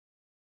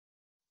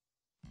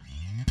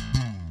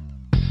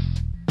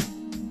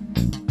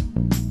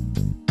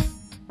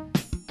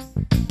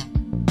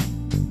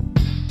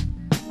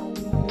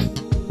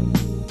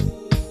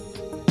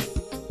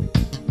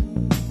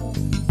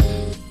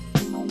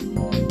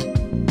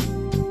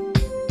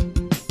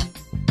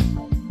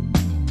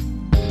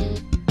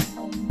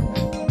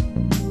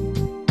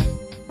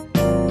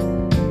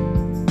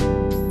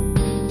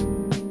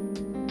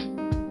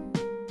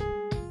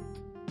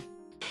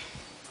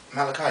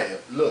Malakia,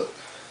 look,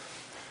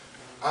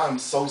 I'm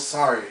so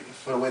sorry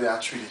for the way that I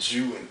treated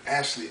you and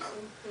Ashley.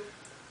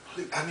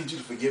 Please, I need you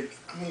to forgive me.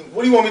 I mean,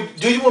 what do you want me?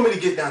 Do you want me to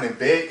get down and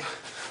beg?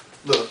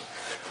 Look,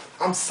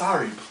 I'm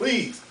sorry,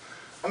 please.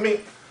 I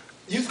mean,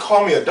 you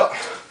call me a dog.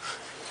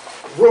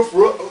 Roof.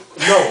 No,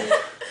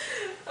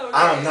 okay.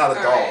 I am not a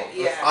dog. Right,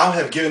 yeah. I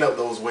have given up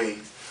those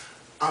ways.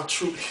 I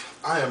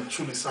am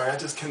truly sorry. I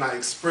just cannot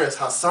express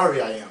how sorry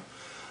I am.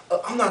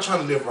 I'm not trying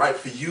to live right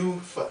for you,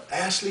 for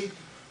Ashley.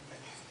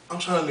 I'm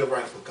trying to live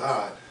right for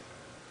God.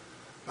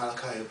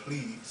 Malakia,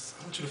 please.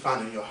 I want you to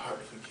find it in your heart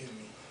to forgive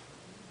me.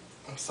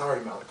 I'm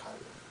sorry, Malakia.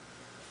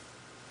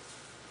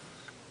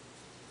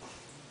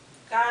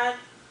 God,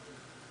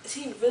 is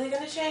he really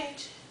going to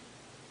change?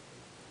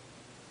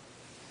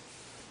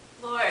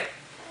 Lord,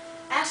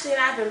 Ashley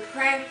and I have been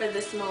praying for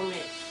this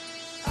moment.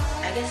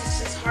 I guess it's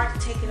just hard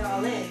to take it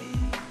all in.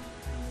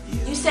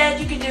 You said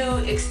you could do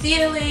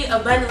exceedingly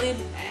abundantly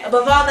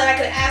above all that I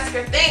could ask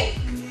or think.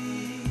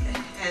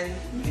 And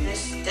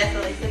this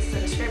definitely fits the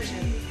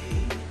description.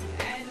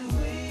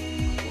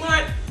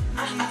 Lord,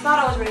 I thought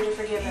I was ready to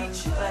forgive him,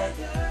 but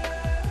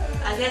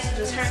I guess it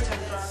just hurts him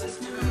for all this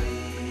time.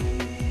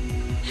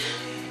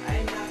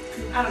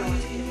 I don't know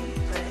what to do,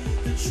 but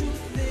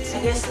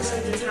I guess this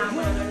is the time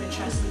when I learn to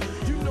trust him.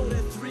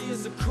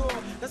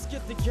 Let's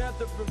get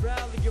together and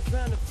rally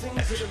around the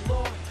things of the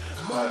Lord.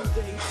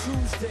 Monday,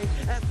 Tuesday,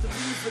 after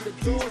leaving the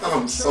door.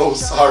 I'm so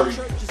sorry.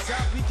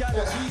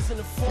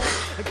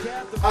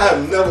 I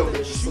have never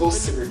been so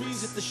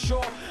serious.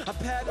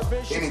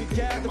 Anything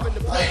in my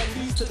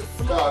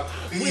life. God,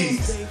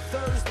 please.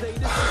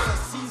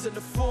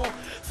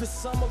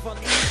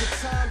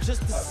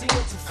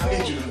 I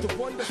need you to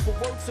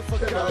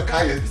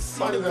Malakia,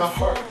 find it in my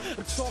heart.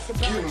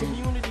 Forgive me.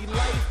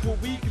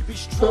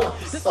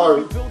 I'm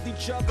sorry.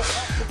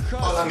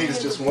 All I need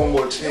is just one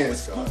more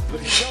chance, God.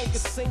 Please.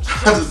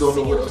 I just don't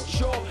know what else to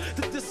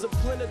do. The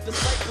discipline of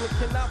discipline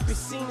cannot be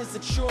seen as a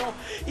chore.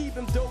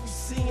 Even though we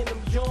seeing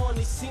them yawn,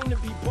 they seem to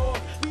be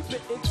bored. We've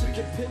been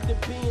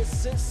interdependent beings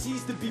since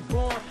ceased to be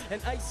born.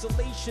 And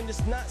isolation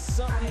is not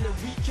something that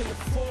we can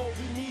afford.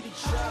 We need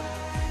each other.